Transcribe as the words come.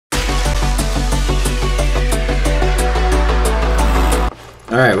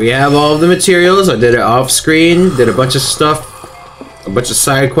Alright, we have all of the materials. I did it off screen, did a bunch of stuff, a bunch of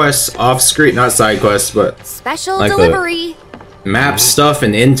side quests off screen, not side quests, but special like delivery. Map stuff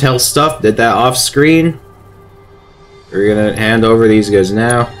and intel stuff, did that off screen. We're gonna hand over these guys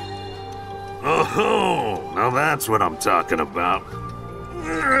now. Oh, now that's what I'm talking about.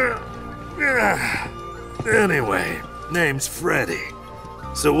 Anyway, name's Freddy.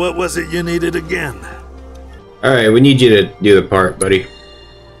 So what was it you needed again? Alright, we need you to do the part, buddy.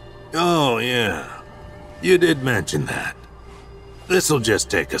 Oh, yeah. You did mention that. This'll just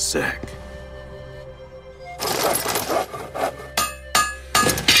take a sec.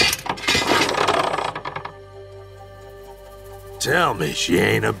 Tell me she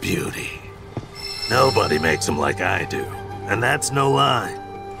ain't a beauty. Nobody makes them like I do. And that's no lie.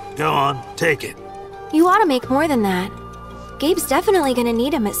 Go on, take it. You ought to make more than that. Gabe's definitely gonna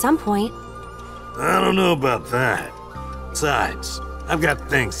need him at some point. I don't know about that. Besides, I've got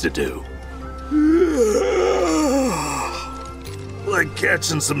things to do. Like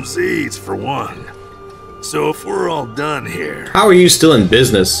catching some Z's, for one. So if we're all done here... How are you still in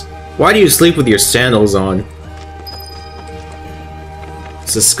business? Why do you sleep with your sandals on?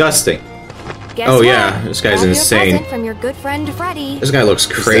 It's disgusting. Guess oh what? yeah, this guy's Got your insane. present from your good friend Freddy. This guy looks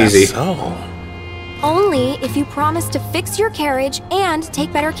crazy. Is that so? Only if you promise to fix your carriage and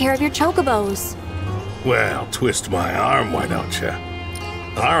take better care of your chocobos. Well, twist my arm, why don't you?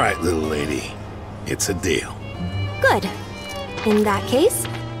 All right, little lady. It's a deal. Good. In that case,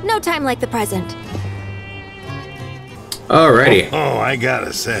 no time like the present. Alrighty. Oh, I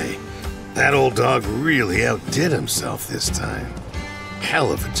gotta say, that old dog really outdid himself this time.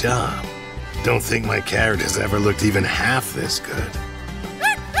 Hell of a job. Don't think my carrot has ever looked even half this good.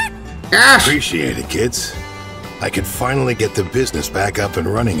 Gosh. Appreciate it, kids. I can finally get the business back up and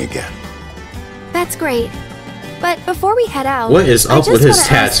running again. That's great. But before we head out, What is up with his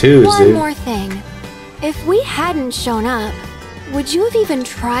tattoos, one dude? more thing. If we hadn't shown up, would you have even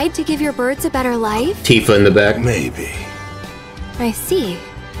tried to give your birds a better life? Tifa in the back. Maybe. I see.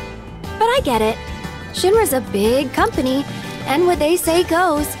 But I get it. Shinra's a big company, and what they say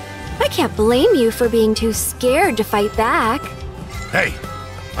goes. I can't blame you for being too scared to fight back. Hey,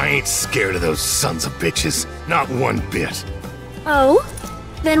 I ain't scared of those sons of bitches. Not one bit. Oh?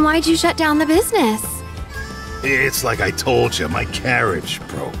 Then why'd you shut down the business? It's like I told you, my carriage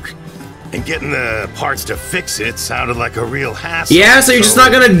broke. And getting the parts to fix it sounded like a real hassle. Yeah, so you're just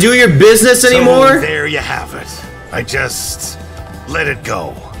not gonna do your business anymore? So there you have it. I just let it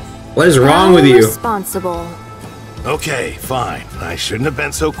go. What is wrong with you? Responsible. Okay, fine. I shouldn't have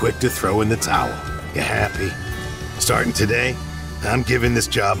been so quick to throw in the towel. You happy? Starting today, I'm giving this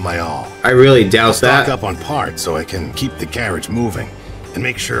job my all. I really doubt Stock that. up on parts so I can keep the carriage moving and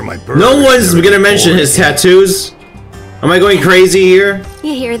make sure my bird. No one's gonna mention his tattoos. Am I going crazy here?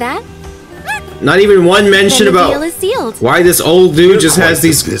 You hear that? Not even one mention Then the about deal is sealed. why this old dude You're just quite has the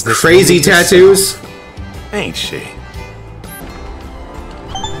these business crazy woman yourself. tattoos. Ain't she?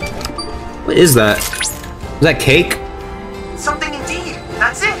 What is that? Is that cake? Something indeed.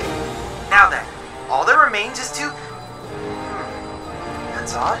 That's it. Now then, all that remains is to...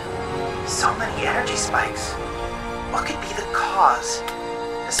 That's odd. So many energy spikes. What could be the cause?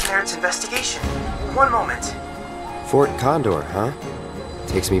 This merits investigation. One moment. Fort Condor, huh?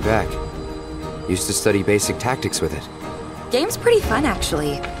 Takes me back. Used to study basic tactics with it. Game's pretty fun,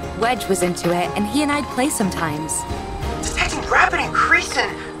 actually. Wedge was into it, and he and I'd play sometimes. Detecting rapid increase in...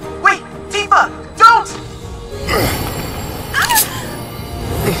 Wait, Tifa! Don't!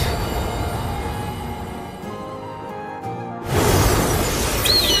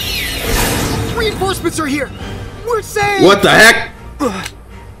 Reinforcements are here! We're safe! What the heck?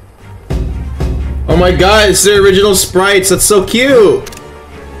 Oh my god, it's the original sprites. That's so cute.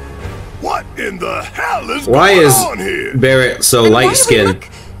 What in the hell is Why going is on here? Barrett so And why do light we skinned? look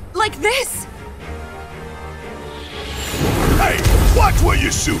like this? Hey, watch where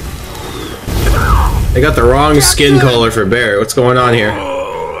you shoot. They got the wrong skin color for Barrett. What's going on here?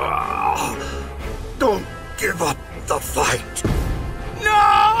 Don't give up the fight.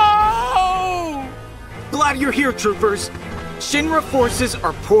 No! Glad you're here, troopers. Shinra forces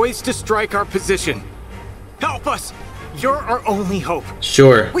are poised to strike our position. Help us! You're our only hope.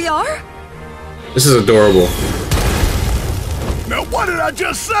 Sure. We are? This is adorable. Now what did I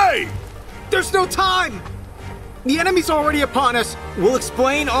just say? There's no time! The enemy's already upon us. We'll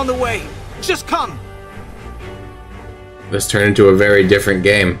explain on the way. Just come. This turned into a very different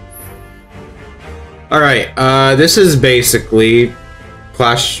game. Alright, this is basically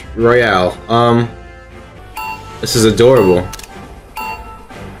Clash Royale. This is adorable.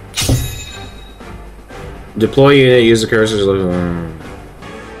 Deploy unit, use the cursors.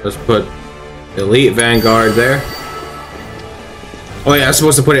 Let's put Elite Vanguard there. Oh yeah, I'm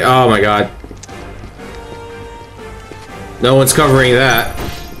supposed to put it. Oh my god. No one's covering that.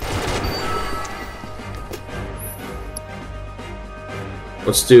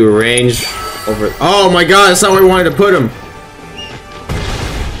 Let's do range over. Oh my god, that's not where we wanted to put him.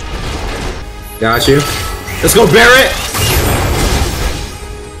 Got you. Let's go, Barrett.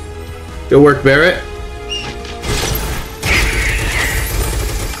 Good work, Barrett.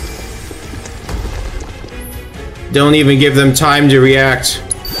 Don't even give them time to react.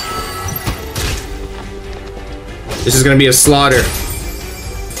 This is gonna be a slaughter.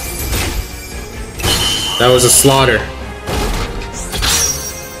 That was a slaughter.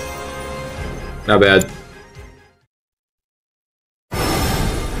 Not bad.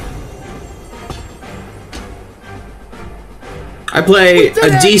 I play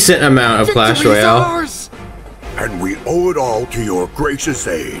a decent amount of Clash Royale. And we owe it all to your gracious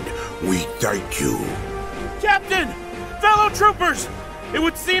aid. We thank you. Captain! Fellow troopers! It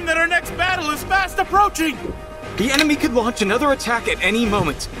would seem that our next battle is fast approaching! The enemy could launch another attack at any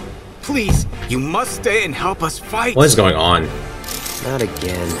moment. Please, you must stay and help us fight. What is going on? Not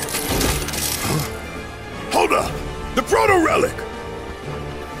again. Hold up! The proto-relic!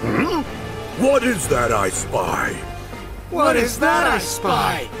 Hmm? What is that I spy? What is that I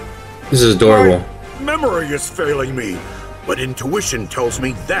spy? This is adorable. My memory is failing me, but intuition tells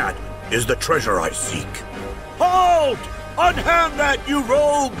me that is the treasure I seek. Hold! Unhand that, you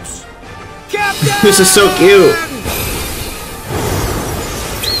rogues! Captain! This is so cute.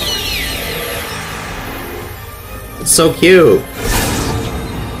 It's so cute.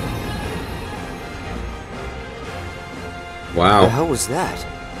 Wow. What the hell was that?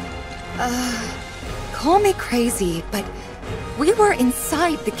 Call me crazy, but we were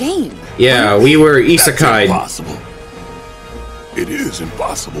inside the game. Yeah, we were That's isekai. impossible. It is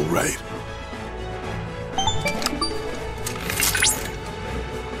impossible, right?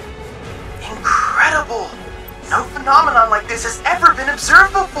 Incredible! No phenomenon like this has ever been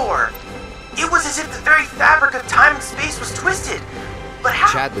observed before! It was as if the very fabric of time and space was twisted. But how—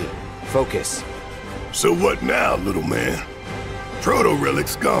 Chadley, focus. So what now, little man?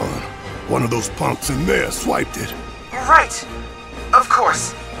 Proto-relic's gone. One of those punks in there swiped it. Right! Of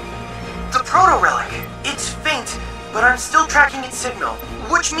course. The proto-relic. It's faint, but I'm still tracking its signal.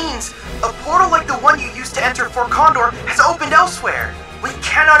 Which means a portal like the one you used to enter Fort Condor has opened elsewhere. We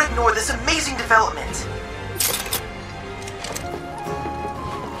cannot ignore this amazing development.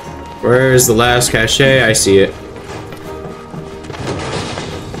 Where is the last cache? I see it.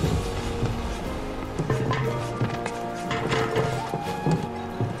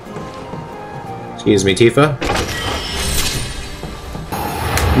 Excuse me, Tifa.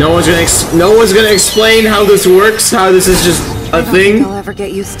 No one's gonna explain how this works. How this is just a I don't thing. think I'll ever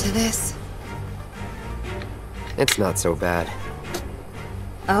get used to this. It's not so bad.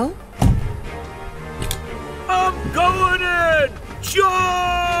 Oh? I'm going in!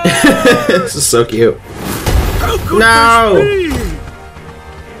 Charge! This is so cute. How could No! this be?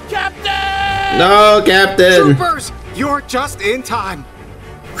 Captain! No, Captain. Troopers, you're just in time.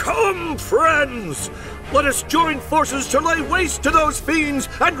 Come, friends! Let us join forces to lay waste to those fiends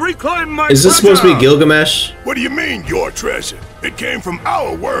and reclaim my Is this supposed to be treasure! Gilgamesh? What do you mean, your treasure? It came from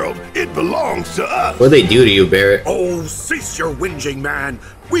our world. It belongs to us. What do they do to you, Barrett? Oh, cease your whinging, man.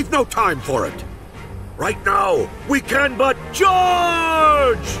 We've no time for it. Right now, we can but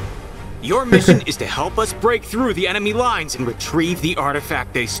charge! Your mission is to help us break through the enemy lines and retrieve the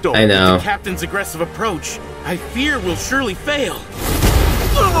artifact they stole. I know. The captain's aggressive approach, I fear, will surely fail.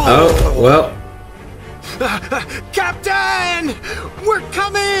 Oh, well. Captain! We're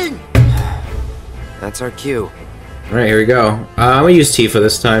coming! That's our cue. Alright, here we go. I'm gonna use Tifa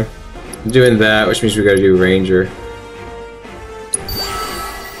this time. I'm doing that, which means we gotta do Ranger.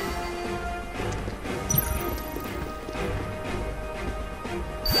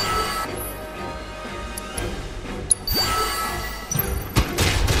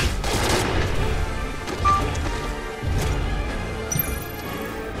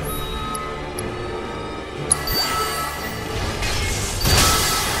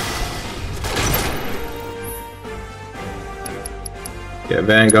 Get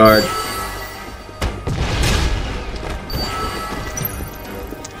Vanguard.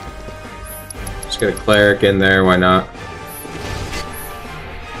 Just get a cleric in there, why not?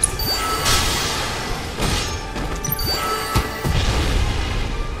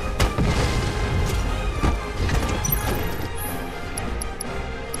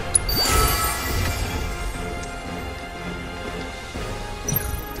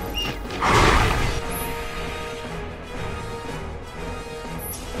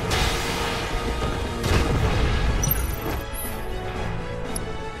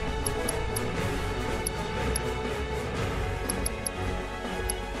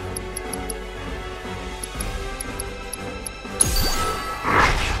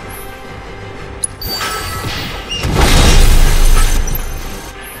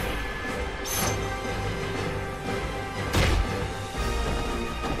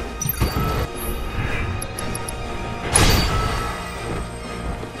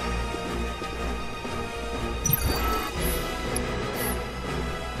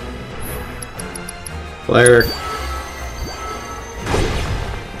 Cleric.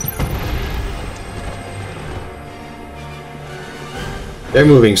 They're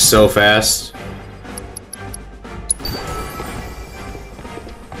moving so fast.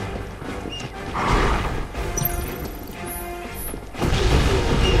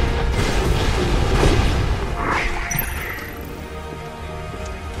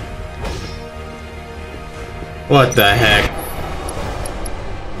 What the heck?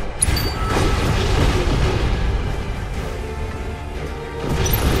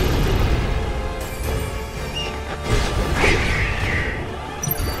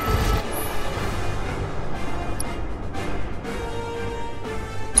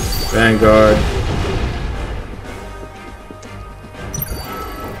 Vanguard.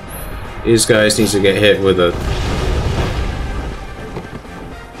 These guys need to get hit with a...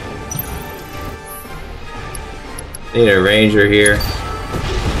 Need a ranger here.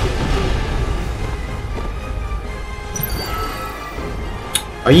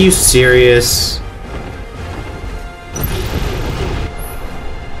 Are you serious?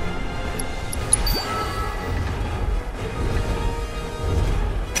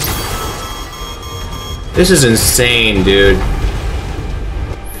 This is insane, dude.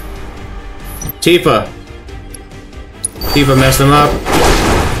 Tifa. Tifa messed them up.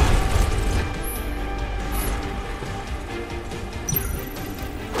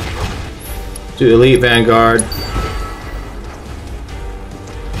 To Elite Vanguard.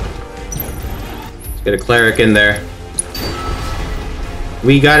 Let's get a cleric in there.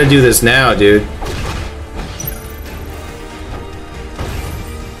 We gotta do this now, dude.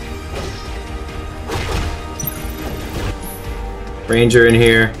 Ranger in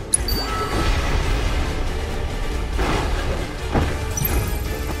here.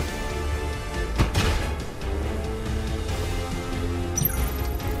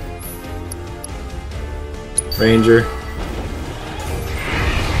 Ranger.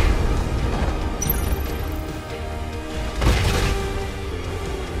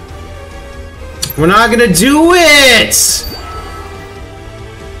 We're not gonna do it!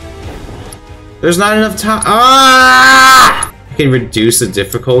 There's not enough time. Ah! I can reduce the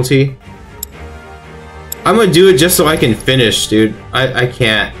difficulty. I'm gonna do it just so I can finish, dude. I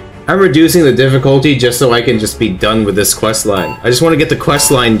can't. I'm reducing the difficulty just so I can just be done with this quest line. I just want to get the quest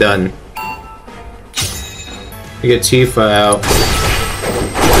line done. Get Tifa out.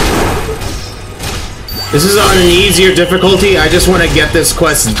 This is on an easier difficulty. I just want to get this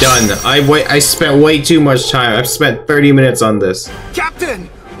quest done. I spent way too much time. I've spent 30 minutes on this. Captain,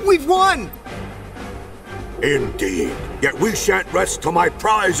 we've won! Indeed. Yet we shan't rest till my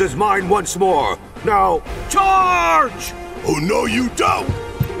prize is mine once more. Now, charge! Oh, no, you don't!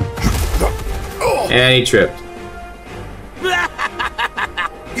 And he tripped.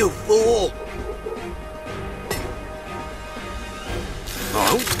 You fool!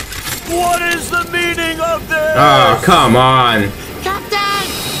 Huh? What is the meaning of this? Oh, come on. Captain!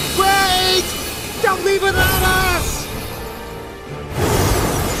 Wait! Don't leave without us!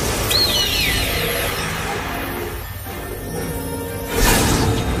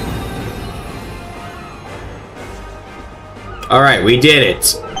 Alright, we did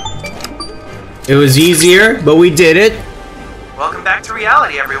it. It was easier, but we did it. Welcome back to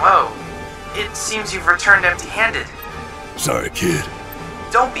reality, everyone. It seems you've returned empty-handed. Sorry, kid.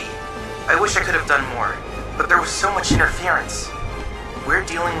 Don't be. I wish I could have done more, but there was so much interference. We're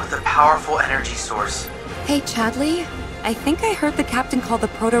dealing with a powerful energy source. Hey, Chadley, I think I heard the captain call the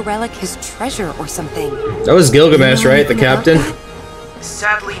proto-relic his treasure or something. That was Gilgamesh, right? The captain?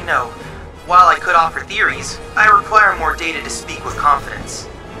 Sadly, no. While I could offer theories, I require more data to speak with confidence.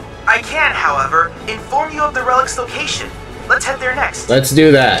 I can, however, inform you of the relic's location. Let's head there next. Let's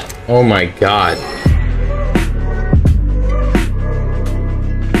do that. Oh my god.